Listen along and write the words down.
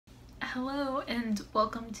Hello and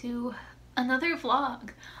welcome to another vlog.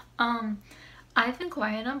 I've been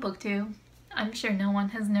quiet on booktube. I'm sure no one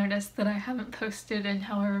has noticed that I haven't posted in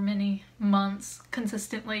however many months,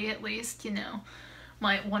 consistently at least, you know,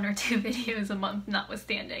 my 1 or 2 videos a month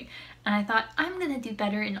notwithstanding. And I thought, I'm gonna do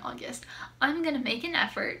better in August. I'm gonna make an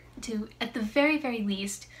effort to, at the very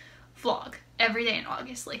least, vlog every day in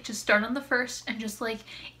August. Like, just start on the 1st and just like,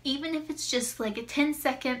 even if it's just like a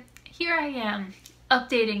 10-second, here I am,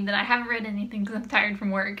 updating that I haven't read anything because I'm tired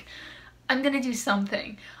from work. I'm gonna do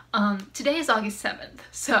something. Today is August 7th,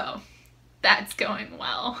 so that's going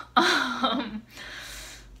well.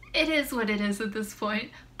 It is what it is at this point,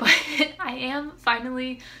 but I am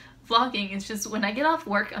finally vlogging. It's just when I get off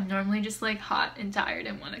work, I'm normally just like hot and tired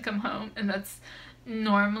and want to come home, and that's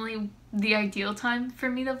normally the ideal time for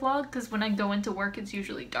me to vlog, because when I go into work it's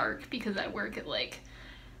usually dark because I work at like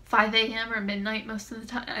 5 a.m. or midnight most of the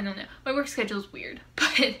time. I don't know. My work schedule is weird,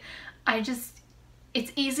 but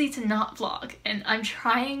it's easy to not vlog, and I'm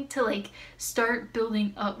trying to like start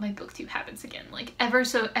building up my booktube habits again, like ever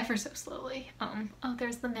so slowly. Oh,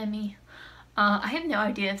 there's the meme. I have no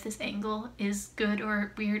idea if this angle is good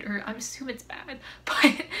or weird, or I assume it's bad,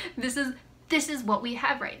 but this is what we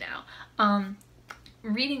have right now.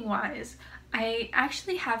 Reading wise, I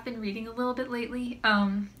actually have been reading a little bit lately,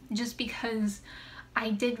 just because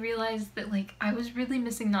I did realize that like I was really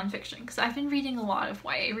missing nonfiction, because I've been reading a lot of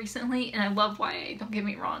YA recently, and I love YA, don't get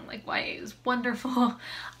me wrong, like YA is wonderful.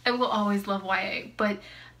 I will always love YA, but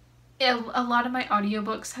a lot of my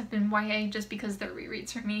audiobooks have been YA just because they're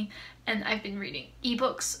rereads for me, and I've been reading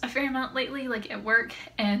ebooks a fair amount lately, like at work,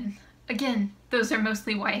 and again, those are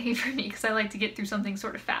mostly YA for me because I like to get through something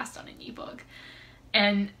sort of fast on an ebook.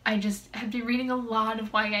 And I just have been reading a lot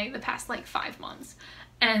of YA the past like 5 months,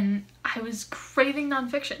 and I was craving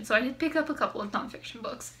nonfiction, so I did pick up a couple of nonfiction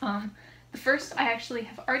books. The first I actually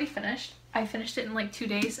have already finished. I finished it in like 2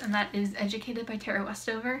 days, and that is Educated by Tara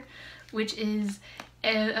Westover, which is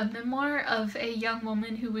a memoir of a young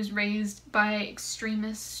woman who was raised by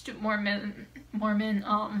extremist Mormon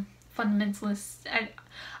fundamentalists. I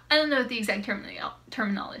don't know what the exact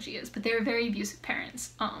terminology is, but they were very abusive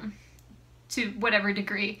parents, to whatever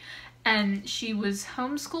degree, and she was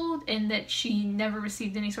homeschooled in that she never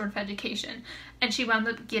received any sort of education, and she wound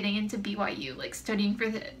up getting into BYU, like studying for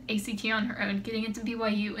the ACT on her own, getting into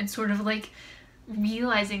BYU, and sort of like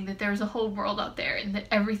realizing that there's a whole world out there, and that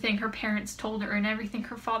everything her parents told her and everything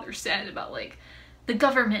her father said about like the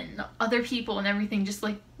government and other people and everything just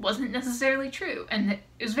like wasn't necessarily true. And it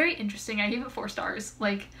was very interesting. I gave it 4 stars.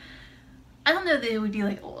 Like, I don't know that it would be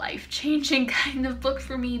like a life-changing kind of book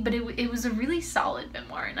for me, but it was a really solid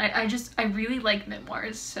memoir, and I really like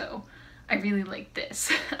memoirs, so I really like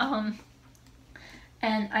this. And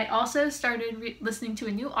I also started listening to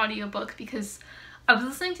a new audiobook because I was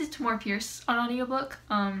listening to Tamora Pierce on audiobook,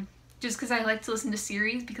 just because I like to listen to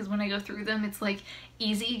series, because when I go through them it's like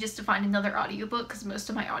easy just to find another audiobook, because most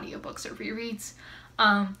of my audiobooks are rereads.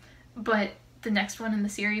 But the next one in the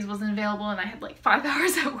series wasn't available, and I had like 5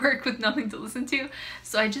 hours at work with nothing to listen to,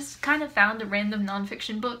 so I just kind of found a random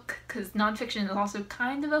nonfiction book, because nonfiction is also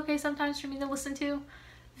kind of okay sometimes for me to listen to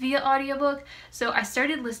via audiobook. So I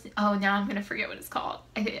started listening, oh, now I'm gonna forget what it's called.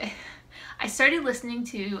 I started listening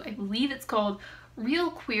to, I believe it's called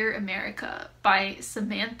Real Queer America by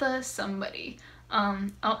Samantha somebody.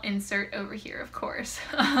 I'll insert over here, of course.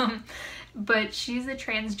 But she's a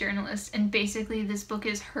trans journalist, and basically this book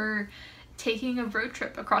is her taking a road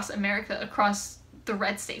trip across America, across the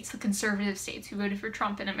red states, the conservative states who voted for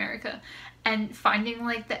Trump in America, and finding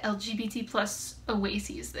like the LGBT plus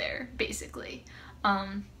oases there, basically.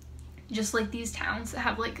 Just like these towns that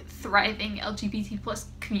have like thriving LGBT plus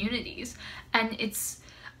communities. And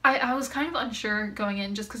I was kind of unsure going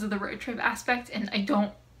in just because of the road trip aspect, and I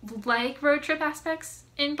don't like road trip aspects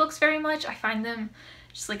in books very much. I find them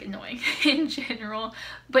just like annoying in general,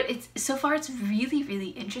 but so far it's really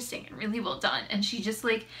interesting and really well done, and she just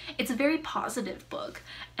like, it's a very positive book,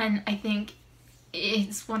 and I think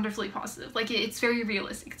it's wonderfully positive. Like, it's very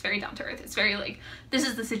realistic, it's very down to earth, it's very like, this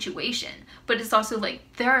is the situation, but it's also like,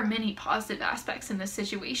 there are many positive aspects in this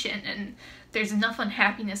situation, and there's enough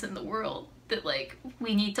unhappiness in the world that like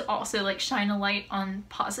we need to also like shine a light on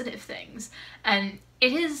positive things. And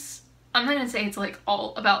it is, I'm not gonna say it's like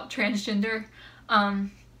all about transgender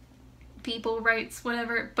people rights,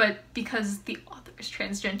 whatever, but because the author is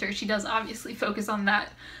transgender, she does obviously focus on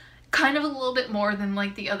that kind of a little bit more than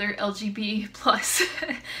like the other LGBT plus.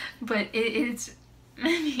 But it is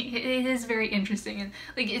very interesting, and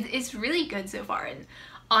like it's really good so far. And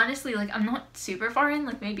honestly, like, I'm not super far in,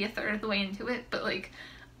 like maybe a third of the way into it, but like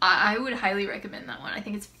I would highly recommend that one. I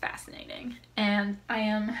think it's fascinating, and I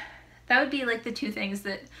am that would be like the two things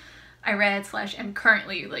that I read / am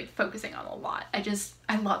currently like focusing on a lot.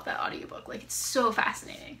 I love that audiobook. Like, it's so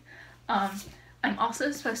fascinating. I'm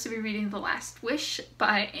also supposed to be reading The Last Wish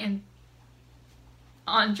by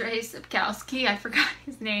Andrzej Sapkowski. I forgot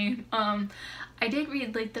his name. I did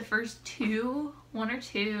read like the first one or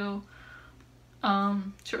two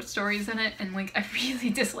short stories in it, and like I really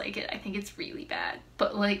dislike it. I think it's really bad,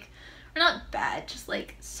 but like, or not bad, just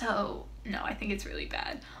like, so no, I think it's really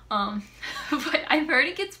bad. But I've heard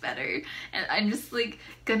it gets better, and I'm just like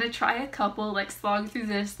gonna try a couple, like slog through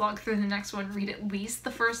this, slog through the next one, read at least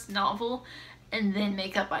the first novel, and then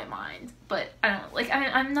make up my mind. But I don't know, like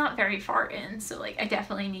I'm not very far in, so like I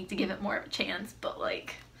definitely need to give it more of a chance. But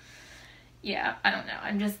like, yeah, I don't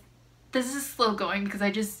know, this is slow going because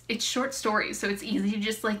it's short stories, so it's easy to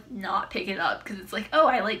just like not pick it up because it's like, oh,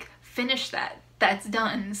 I like finished that's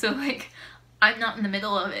done, so like I'm not in the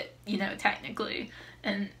middle of it, you know, technically.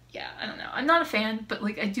 And yeah, I don't know, I'm not a fan, but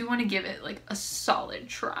like I do want to give it like a solid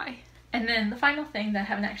try. And then the final thing that I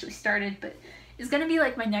haven't actually started, but is gonna be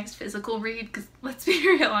like my next physical read, because let's be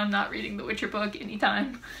real, I'm not reading the Witcher book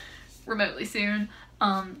anytime remotely soon.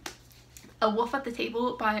 A Wolf at the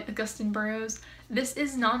Table by Augusten Burroughs. This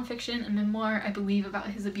is nonfiction, a memoir, I believe, about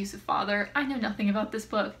his abusive father. I know nothing about this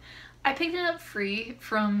book. I picked it up free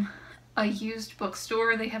from a used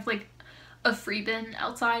bookstore. They have like a free bin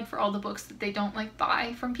outside for all the books that they don't like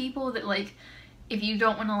buy from people, that like, if you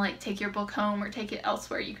don't want to like take your book home or take it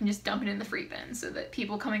elsewhere, you can just dump it in the free bin so that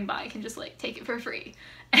people coming by can just like take it for free.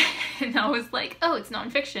 And I was like, oh, it's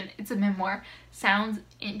nonfiction, it's a memoir, sounds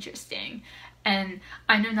interesting. And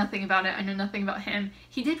I know nothing about it, I know nothing about him.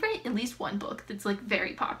 He did write at least one book that's like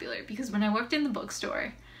very popular, because when I worked in the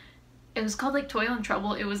bookstore, it was called like Toil and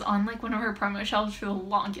Trouble. It was on like one of her promo shelves for the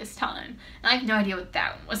longest time, and I have no idea what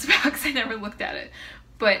that one was about because I never looked at it.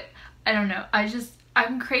 But I don't know,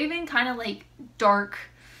 I'm craving kind of like dark,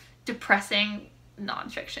 depressing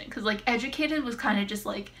nonfiction, because like Educated was kind of just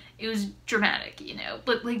like, it was dramatic, you know,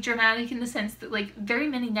 but like dramatic in the sense that like very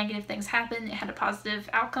many negative things happened. It had a positive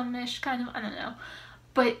outcome-ish kind of, I don't know,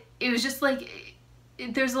 but it was just like,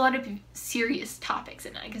 there's a lot of serious topics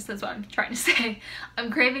in it. I guess that's what I'm trying to say.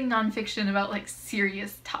 I'm craving nonfiction about like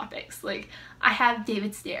serious topics. Like, I have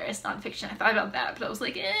David Sedaris nonfiction. I thought about that, but I was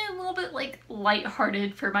like, a little bit like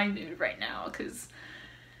lighthearted for my mood right now, because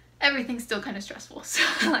everything's still kind of stressful. So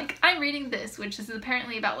like, I'm reading this, which is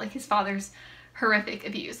apparently about like his father's horrific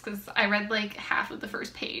abuse, because I read like half of the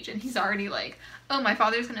first page and he's already like, oh, my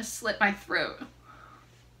father's gonna slit my throat.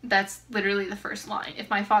 That's literally the first line. If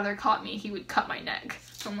my father caught me, he would cut my neck.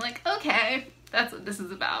 So I'm like, okay, that's what this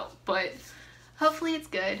is about, but hopefully it's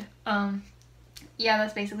good. Yeah,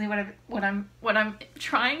 that's basically what I'm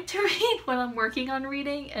trying to read, what I'm working on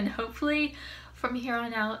reading, and hopefully from here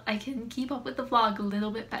on out I can keep up with the vlog a little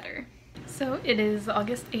bit better. So it is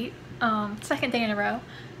August 8th, second day in a row.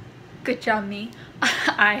 Good job me.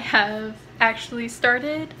 I have actually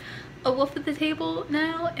started A Wolf at the Table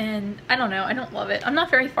now, and I don't know, I don't love it. I'm not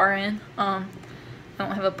very far in. I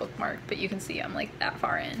don't have a bookmark, but you can see I'm like that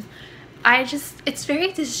far in. It's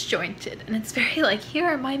very disjointed, and it's very like, here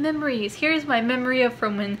are my memories. Here's my memory of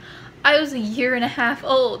from when I was 1.5 years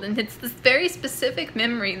old, and it's this very specific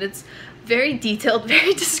memory that's very detailed,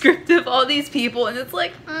 very descriptive, all these people, and it's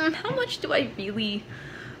like, how much do I really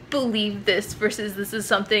believe this versus this is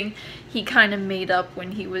something he kind of made up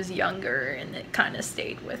when he was younger and it kind of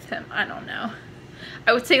stayed with him. I don't know.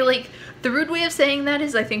 I would say like the rude way of saying that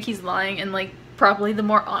is I think he's lying, and like probably the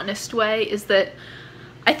more honest way is that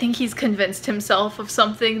I think he's convinced himself of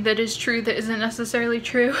something that is true that isn't necessarily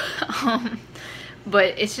true.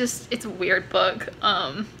 But it's a weird book.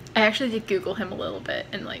 I actually did Google him a little bit,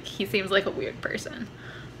 and like he seems like a weird person,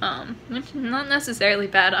 which is not necessarily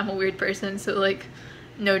bad. I'm a weird person, so like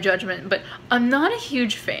no judgment, but I'm not a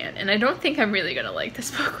huge fan, and I don't think I'm really gonna like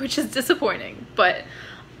this book, which is disappointing, but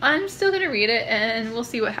I'm still gonna read it and we'll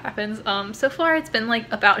see what happens. So far it's been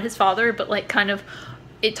like about his father, but like kind of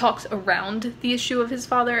it talks around the issue of his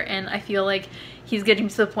father, and I feel like he's getting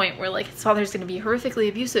to the point where like his father's gonna be horrifically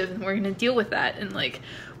abusive and we're gonna deal with that, and like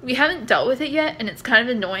we haven't dealt with it yet, and it's kind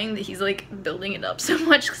of annoying that he's like building it up so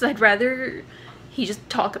much, because I'd rather he just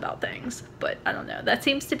talk about things. But I don't know, that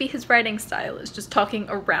seems to be his writing style, is just talking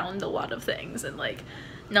around a lot of things and like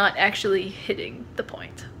not actually hitting the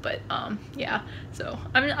point. But yeah, so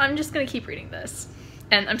I'm just gonna keep reading this.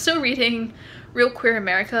 And I'm still reading Real Queer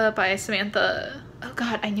America by Samantha. Oh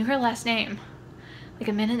god, I knew her last name like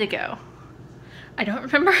a minute ago. I don't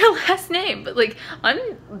remember her last name, but like I'm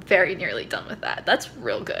very nearly done with that. That's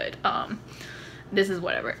real good. This is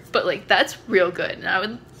whatever, but like that's real good,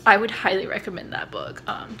 and I would highly recommend that book.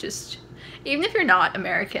 even if you're not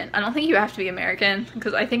American, I don't think you have to be American,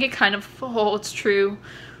 because I think it kind of holds true.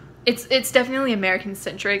 It's definitely American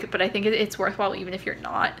centric, but I think it's worthwhile even if you're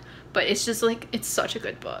not. But it's just like, it's such a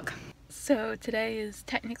good book. So today is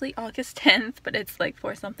technically August 10th, but it's like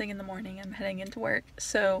 4 something in the morning. I'm heading into work.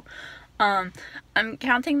 So I'm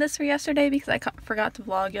counting this for yesterday because I forgot to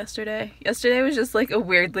vlog yesterday. Yesterday was just like a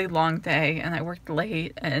weirdly long day, and I worked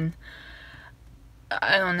late, and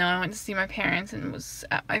I don't know, I went to see my parents and was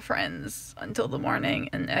at my friend's until the morning,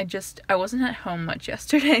 and I wasn't at home much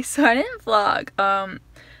yesterday, so I didn't vlog.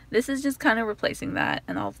 This is just kind of replacing that,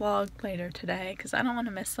 and I'll vlog later today because I don't want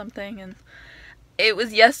to miss something, and it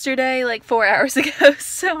was yesterday, like 4 hours ago,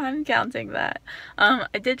 so I'm counting that.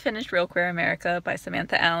 I did finish Real Queer America by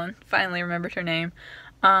Samantha Allen. Finally remembered her name.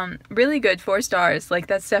 Really good, 4 stars. Like,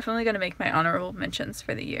 that's definitely going to make my honorable mentions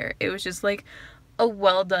for the year. It was just, like, a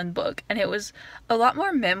well-done book, and it was a lot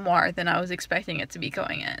more memoir than I was expecting it to be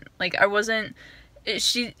going in. Like, it was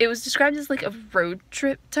described as, like, a road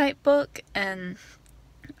trip type book, and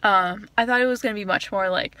I thought it was going to be much more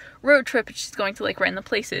like road trip and she's going to like random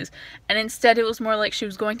places, and instead it was more like she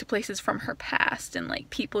was going to places from her past and like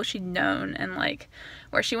people she'd known and like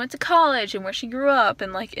where she went to college and where she grew up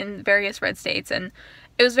and like in various red states, and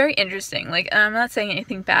it was very interesting. Like, I'm not saying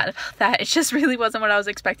anything bad about that, it just really wasn't what I was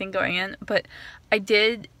expecting going in, but I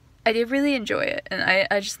did really enjoy it, and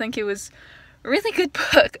I just think it was a really good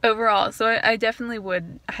book overall, so I definitely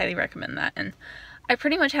would highly recommend that. And I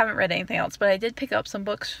pretty much haven't read anything else, but I did pick up some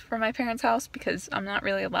books from my parents' house because I'm not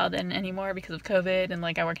really allowed in anymore because of COVID, and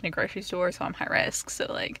like I work in a grocery store, so I'm high risk. So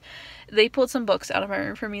like they pulled some books out of my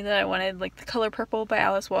room for me that I wanted, like The Color Purple by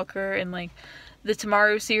Alice Walker and like the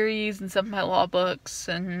Tamora series and some of my law books,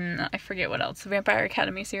 and I forget what else, the Vampire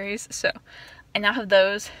Academy series. So I now have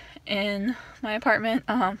those in my apartment,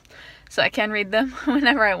 so I can read them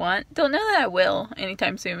whenever I want. Don't know that I will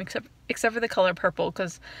anytime soon, except for The Color Purple,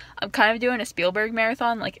 because I'm kind of doing a Spielberg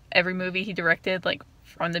marathon, like every movie he directed, like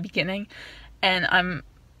from the beginning, and I'm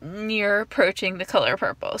near approaching The Color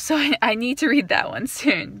Purple, so I need to read that one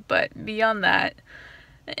soon. But beyond that,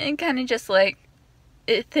 and kind of just like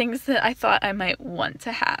things that I thought I might want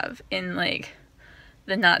to have in like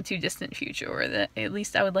the not too distant future, or that at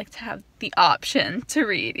least I would like to have the option to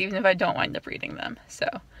read, even if I don't wind up reading them. So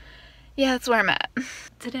yeah, that's where I'm at.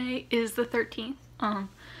 Today is the 13th.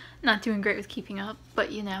 Not doing great with keeping up,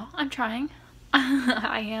 but you know, I'm trying.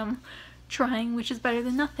 I am trying, which is better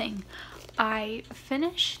than nothing. I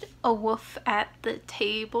finished A Wolf at the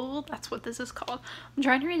Table. That's what this is called. I'm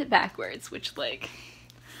trying to read it backwards, which like,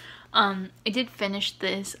 I did finish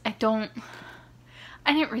this. I didn't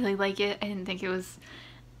really like it. I didn't think it was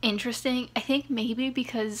interesting. I think maybe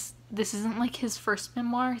because this isn't like his first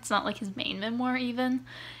memoir. It's not like his main memoir even.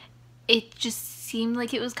 It just seemed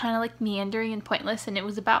like it was kind of like meandering and pointless, and it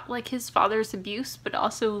was about like his father's abuse, but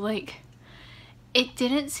also like it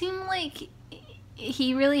didn't seem like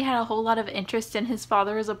he really had a whole lot of interest in his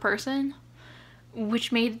father as a person,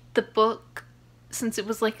 which made the book, since it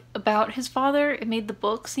was like about his father, it made the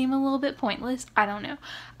book seem a little bit pointless. I don't know.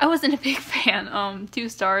 I wasn't a big fan. 2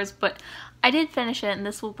 stars, but I did finish it, and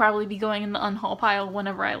this will probably be going in the unhaul pile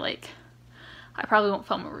whenever I probably won't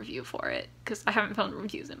film a review for it because I haven't filmed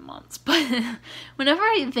reviews in months, but whenever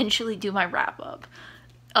I eventually do my wrap up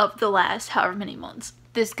of the last however many months,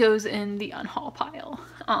 this goes in the unhaul pile.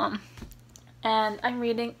 And I'm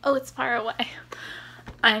reading Oh, It's Far Away.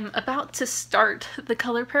 I'm about to start The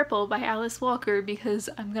Color Purple by Alice Walker because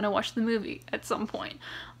I'm gonna watch the movie at some point.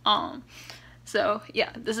 So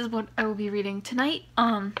yeah, this is what I will be reading tonight.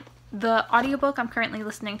 The audiobook I'm currently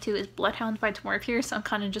listening to is Bloodhound by Tamora Pierce. I'm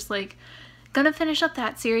kind of just like gonna finish up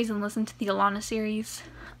that series and listen to the Alana series.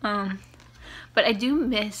 But I do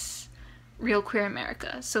miss Real Queer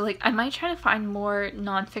America, so like I might try to find more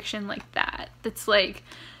nonfiction like that that's like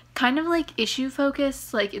kind of like issue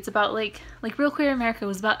focused. Like it's about like Real Queer America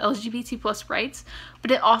was about LGBT plus rights,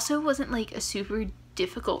 but it also wasn't like a super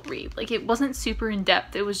difficult read. Like it wasn't super in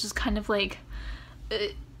depth. It was just kind of like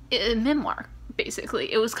a memoir.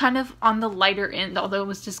 Basically, it was kind of on the lighter end, although it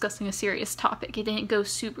was discussing a serious topic. It didn't go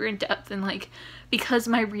super in depth, and like because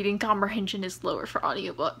my reading comprehension is lower for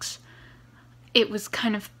audiobooks, it was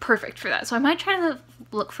kind of perfect for that. So I might try to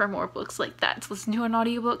look for more books like that to listen to an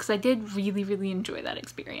audiobook, because I did really enjoy that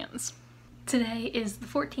experience. Today is the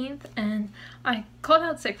 14th, and I called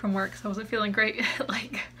out sick from work because I wasn't feeling great at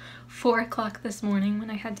like 4 o'clock this morning when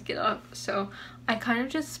I had to get up. So I kind of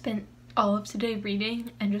just spent all of today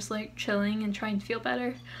reading and just like chilling and trying to feel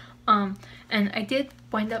better. And I did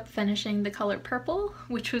wind up finishing The Color Purple,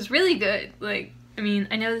 which was really good. Like, I mean,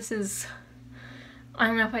 I know this is, I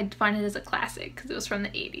don't know if I'd define it as a classic because it was from the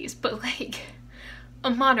 80s, but like a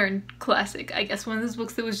modern classic, I guess. One of those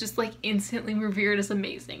books that was just like instantly revered as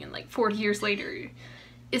amazing and like 40 years later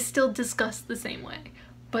is still discussed the same way.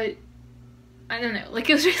 But I don't know, like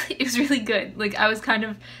it was really good. Like I was kind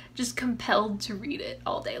of just compelled to read it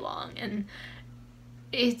all day long. And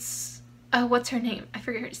it's what's her name? I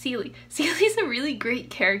forget her. Celie. Celie's a really great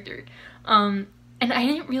character. And I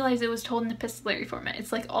didn't realize it was told in epistolary format.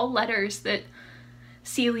 It's like all letters that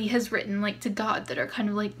Celie has written like to God that are kind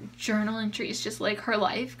of like journal entries, just like her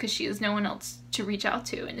life, because she has no one else to reach out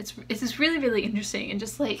to. And it's just really, really interesting and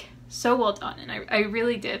just like so well done. And I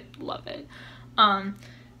really did love it.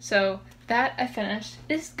 So that I finished.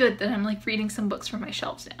 It's good that I'm like reading some books from my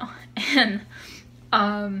shelves now.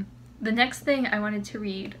 And the next thing I wanted to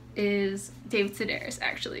read is David Sedaris,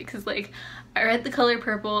 actually, because like I read The Color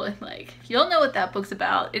Purple, and like if you don't know what that book's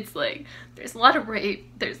about, it's like there's a lot of rape,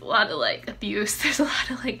 there's a lot of like abuse, there's a lot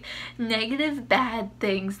of like negative bad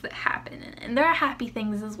things that happen, and there are happy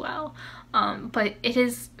things as well, but it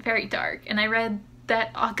is very dark. And I read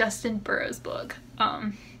that Augusten Burroughs book,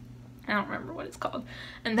 I don't remember what it's called,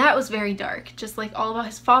 and that was very dark, just like all about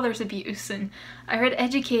his father's abuse. And I read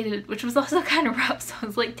Educated, which was also kind of rough, so I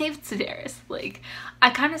was like, David Sedaris, like I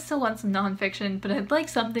kind of still want some nonfiction, but I'd like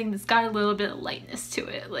something that's got a little bit of lightness to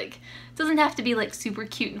it. Like it doesn't have to be like super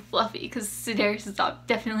cute and fluffy, because Sedaris is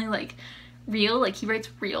definitely like real, like he writes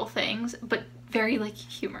real things, but very like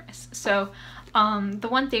humorous. So the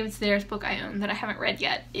one David Sedaris book I own that I haven't read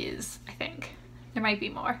yet is, I think there might be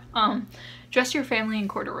more, Dress Your Family in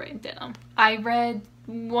Corduroy and Denim. I read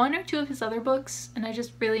 1 or 2 of his other books and I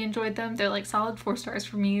just really enjoyed them. They're like solid 4 stars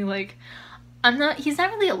for me. Like he's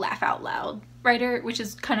not really a laugh out loud writer, which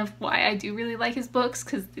is kind of why I do really like his books,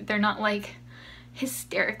 because they're not like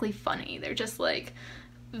hysterically funny. They're just like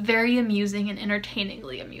very amusing and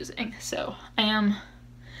entertainingly amusing. So I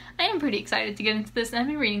am pretty excited to get into this, and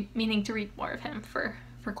I've been meaning to read more of him for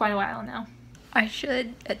quite a while now. I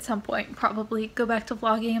should, at some point, probably go back to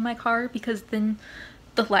vlogging in my car, because then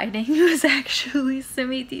the lighting was actually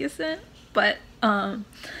semi-decent. But,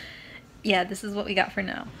 yeah, this is what we got for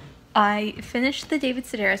now. I finished the David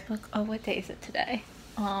Sedaris book. Oh, what day is it today?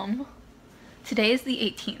 Today is the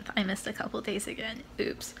 18th. I missed a couple days again.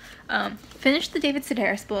 Oops. Finished the David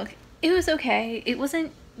Sedaris book. It was okay. It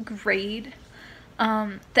wasn't great.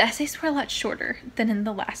 The essays were a lot shorter than in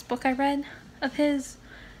the last book I read of his,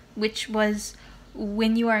 which was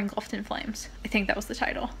When You Are Engulfed in Flames. I think that was the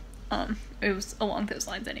title. It was along those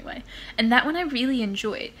lines anyway. And that one I really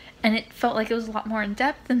enjoyed, and it felt like it was a lot more in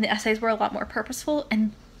depth, and the essays were a lot more purposeful.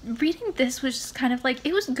 And reading this was just kind of like,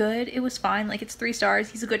 it was good, it was fine, like it's 3 stars,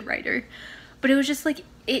 he's a good writer, but it was just like,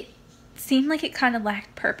 it seemed like it kind of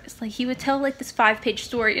lacked purpose. Like he would tell like this 5-page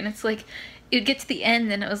story, and it's like, it would get to the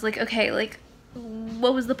end and it was like, okay, like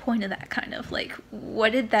what was the point of that, kind of like,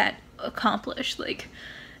 what did that accomplish? Like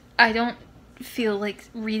I don't feel like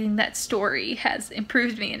reading that story has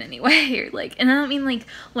improved me in any way, or like, and I don't mean like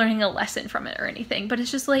learning a lesson from it or anything, but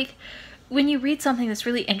it's just like when you read something that's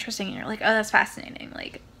really interesting and you're like, oh, that's fascinating,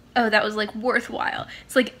 like, oh, that was like worthwhile.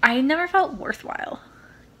 It's like I never felt worthwhile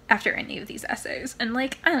after any of these essays, and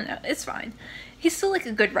like, I don't know, it's fine. He's still like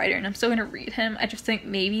a good writer and I'm still gonna read him. I just think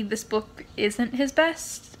maybe this book isn't his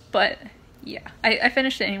best, but yeah, I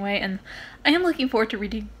finished it anyway, and I am looking forward to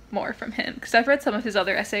reading more from him, because I've read some of his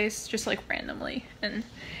other essays just like randomly, and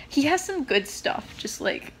he has some good stuff, just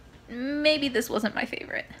like maybe this wasn't my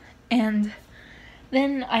favorite. And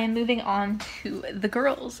then I am moving on to The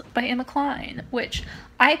Girls by Emma Cline, which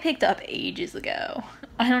I picked up ages ago.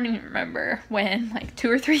 I don't even remember when, like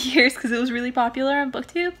 2 or 3 years, because it was really popular on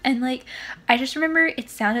booktube, and like I just remember it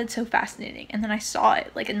sounded so fascinating, and then I saw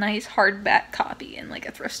it like a nice hardback copy in like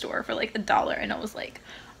a thrift store for like $1, and I was like,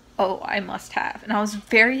 oh, I must have. And I was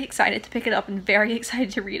very excited to pick it up and very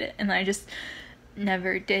excited to read it, and I just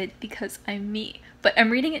never did, because I'm me. But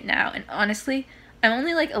I'm reading it now, and honestly, I'm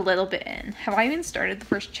only like a little bit in. Have I even started the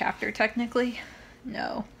first chapter technically?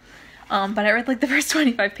 No. But I read like the first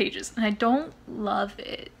 25 pages, and I don't love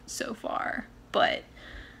it so far, but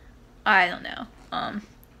I don't know.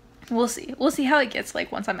 We'll see. We'll see how it gets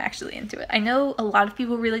like once I'm actually into it. I know a lot of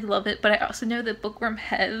people really love it, but I also know that Bookworm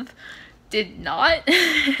Hev did not,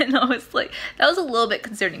 and I was like, that was a little bit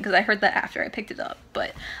concerning, because I heard that after I picked it up,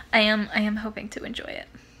 but I am hoping to enjoy it.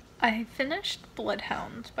 I finished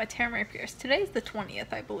Bloodhound by Tamora Pierce. Today's the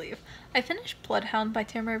 20th, I believe. I finished Bloodhound by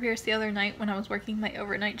Tamora Pierce the other night when I was working my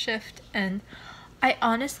overnight shift, and I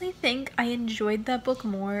honestly think I enjoyed that book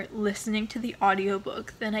more listening to the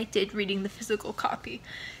audiobook than I did reading the physical copy.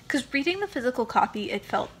 Because reading the physical copy, it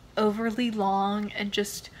felt overly long and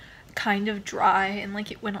just kind of dry, and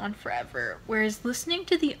like it went on forever. Whereas listening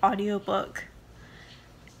to the audiobook,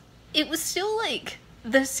 it was still like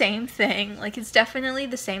the same thing. Like, it's definitely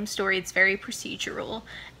the same story. It's very procedural,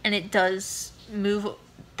 and it does move.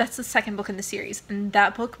 That's the second book in the series, and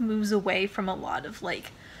that book moves away from a lot of,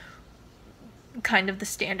 like, kind of the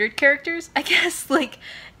standard characters, I guess. Like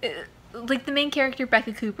the main character,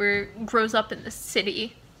 Becca Cooper, grows up in the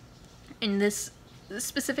city, in this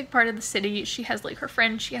specific part of the city. She has, like, her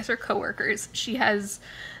friends, she has her coworkers, she has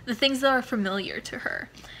the things that are familiar to her.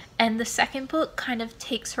 And the second book kind of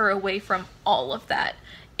takes her away from all of that,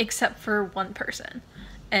 except for one person.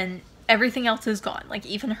 And everything else is gone. Like,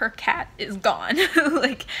 even her cat is gone.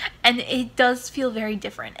 Like, and it does feel very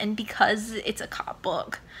different. And because it's a cop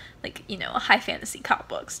book, like, you know, a high fantasy cop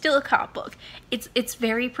book, still a cop book, it's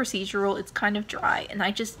very procedural, it's kind of dry, and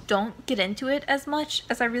I just don't get into it as much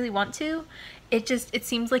as I really want to. It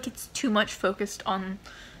seems like it's too much focused on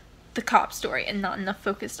the cop story and not enough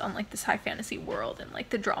focused on, like, this high fantasy world and, like,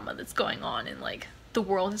 the drama that's going on in, like, the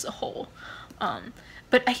world as a whole.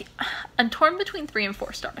 But I'm torn between 3 and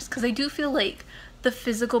 4 stars, because I do feel like the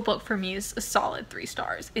physical book for me is a solid 3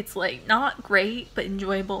 stars. It's, like, not great, but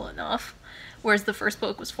enjoyable enough, whereas the first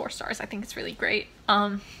book was 4 stars. I think it's really great.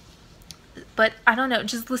 But I don't know,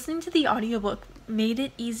 just listening to the audiobook made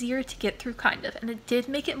it easier to get through, kind of, and it did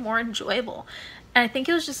make it more enjoyable. And I think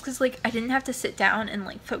it was just because, like, I didn't have to sit down and,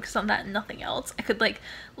 like, focus on that and nothing else. I could, like,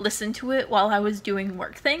 listen to it while I was doing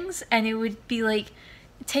work things, and it would be, like,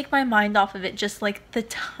 take my mind off of it just, like, the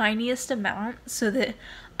tiniest amount, so that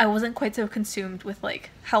I wasn't quite so consumed with, like,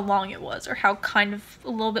 how long it was, or how kind of a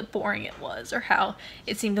little bit boring it was, or how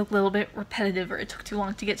it seemed a little bit repetitive, or it took too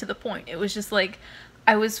long to get to the point. It was just, like,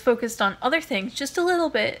 I was focused on other things just a little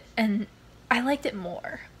bit, and I liked it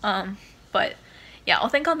more. But yeah, I'll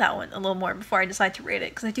think on that one a little more before I decide to rate it,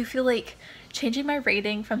 because I do feel like changing my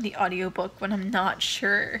rating from the audiobook when I'm not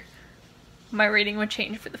sure my rating would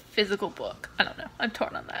change for the physical book. I don't know. I'm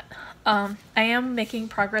torn on that. I am making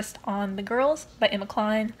progress on The Girls by Emma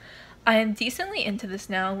Cline. I am decently into this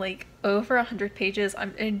now, like, over 100 pages.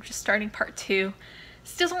 I'm just starting part 2.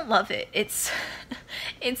 Still don't love it. It's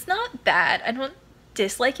not bad. I don't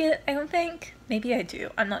dislike it, I don't think. Maybe I do.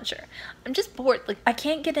 I'm not sure. I'm just bored. Like, I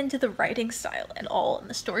can't get into the writing style at all and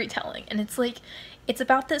the storytelling. And it's like, it's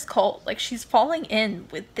about this cult. Like, she's falling in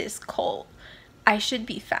with this cult. I should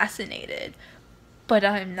be fascinated, but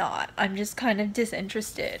I'm not. I'm just kind of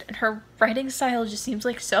disinterested. And her writing style just seems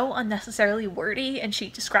like so unnecessarily wordy, and she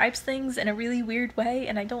describes things in a really weird way,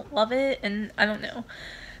 and I don't love it, and I don't know.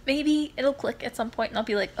 Maybe it'll click at some point and I'll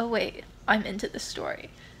be like, oh wait, I'm into this story.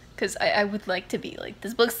 Because I would like to be like,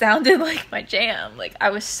 this book sounded like my jam. Like,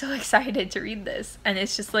 I was so excited to read this, and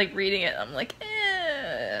it's just like reading it, I'm like,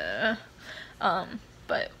 eh.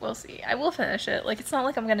 But we'll see. I will finish it. Like, it's not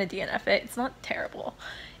like I'm gonna DNF it. It's not terrible.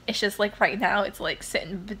 It's just like right now it's like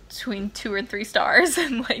sitting between 2 or 3 stars,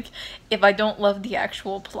 and like if I don't love the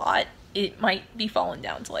actual plot, it might be falling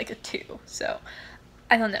down to like a 2. So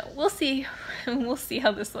I don't know. We'll see. We'll see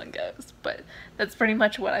how this one goes. But that's pretty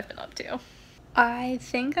much what I've been up to. I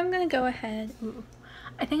think I'm gonna go ahead.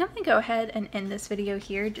 I think I'm gonna go ahead and end this video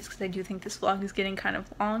here, just because I do think this vlog is getting kind of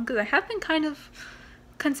long, because I have been kind of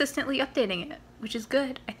consistently updating it, which is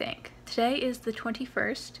good, I think. Today is the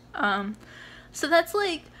 21st, so that's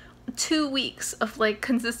like 2 weeks of like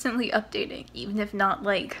consistently updating, even if not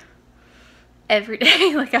like every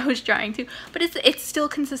day like I was trying to, but it's still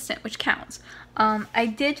consistent, which counts. I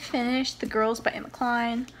did finish The Girls by Emma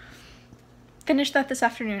Cline. Finished that this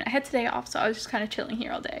afternoon. I had today off, so I was just kind of chilling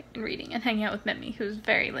here all day and reading and hanging out with Mimi, who's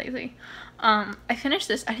very lazy. I finished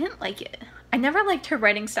this. I didn't like it. I never liked her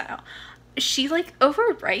writing style. She like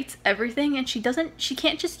overwrites everything, and she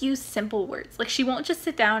can't just use simple words. Like, she won't just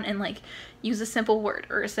sit down and like use a simple word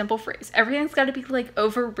or a simple phrase. Everything's got to be like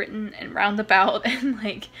overwritten and roundabout, and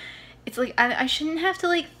like it's like I shouldn't have to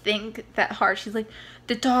like think that hard. She's like,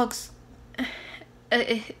 the dog's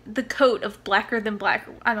the coat of blacker than black.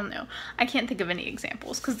 I don't know. I can't think of any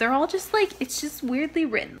examples because they're all just like, it's just weirdly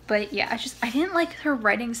written. But yeah, I didn't like her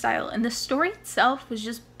writing style, and the story itself was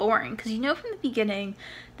just boring, because you know from the beginning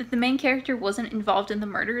that the main character wasn't involved in the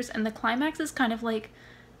murders, and the climax is kind of like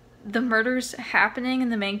the murders happening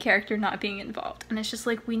and the main character not being involved. And it's just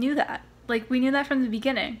like, we knew that. Like, we knew that from the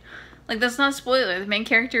beginning. Like, that's not a spoiler. The main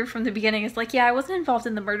character from the beginning is like, yeah, I wasn't involved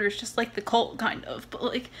in the murders, just like the cult, kind of. But,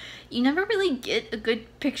 like, you never really get a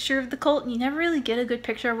good picture of the cult, and you never really get a good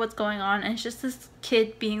picture of what's going on, and it's just this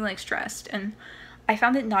kid being, like, stressed, and I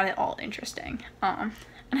found it not at all interesting. And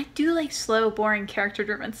I do like slow, boring,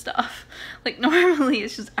 character-driven stuff. Like, normally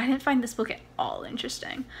it's just, I didn't find this book at all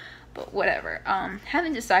interesting. But whatever.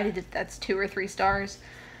 Haven't decided if that's 2 or 3 stars.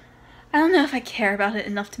 I don't know if I care about it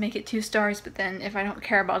enough to make it 2 stars, but then if I don't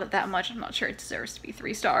care about it that much, I'm not sure it deserves to be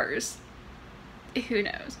 3 stars. who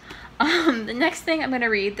knows. The next thing I'm going to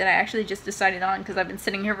read that I actually just decided on because I've been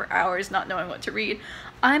sitting here for hours not knowing what to read,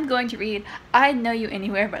 I'm going to read I'd Know You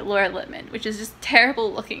Anywhere by Laura Lippman, which is just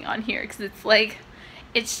terrible looking on here because it's like,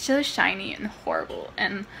 it's so shiny and horrible,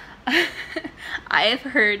 and I have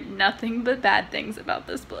heard nothing but bad things about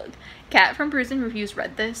this book. Kat from Brews and Reviews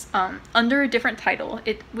read this under a different title.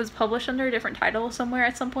 It was published under a different title somewhere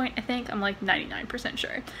at some point, I think. I'm like 99%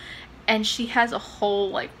 sure. And she has a whole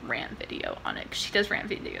like rant video on it. She does rant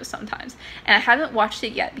videos sometimes. And I haven't watched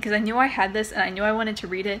it yet because I knew I had this and I knew I wanted to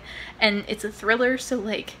read it. And it's a thriller, so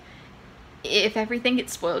like if everything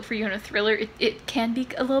gets spoiled for you in a thriller, it can be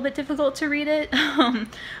a little bit difficult to read it.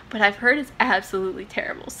 But I've heard it's absolutely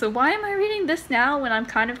terrible. So why am I reading this now when I'm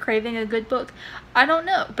kind of craving a good book? I don't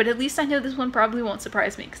know, but at least I know this one probably won't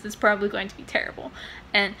surprise me because it's probably going to be terrible.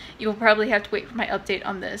 And you'll probably have to wait for my update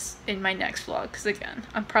on this in my next vlog because again,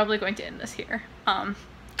 I'm probably going to end this here.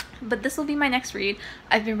 But this will be my next read.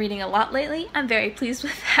 I've been reading a lot lately. I'm very pleased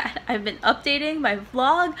with that. I've been updating my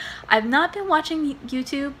vlog. I've not been watching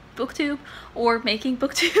YouTube, booktube, or making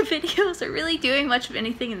booktube videos or really doing much of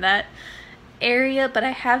anything in that area, but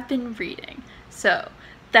I have been reading. So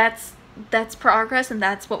that's progress, and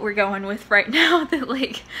that's what we're going with right now, that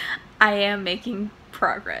like I am making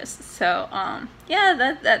progress. So yeah,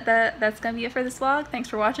 that's gonna be it for this vlog. Thanks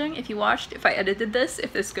for watching. If you watched, if I edited this,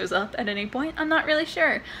 if this goes up at any point, I'm not really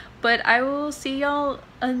sure, but I will see y'all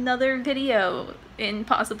another video in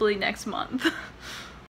possibly next month.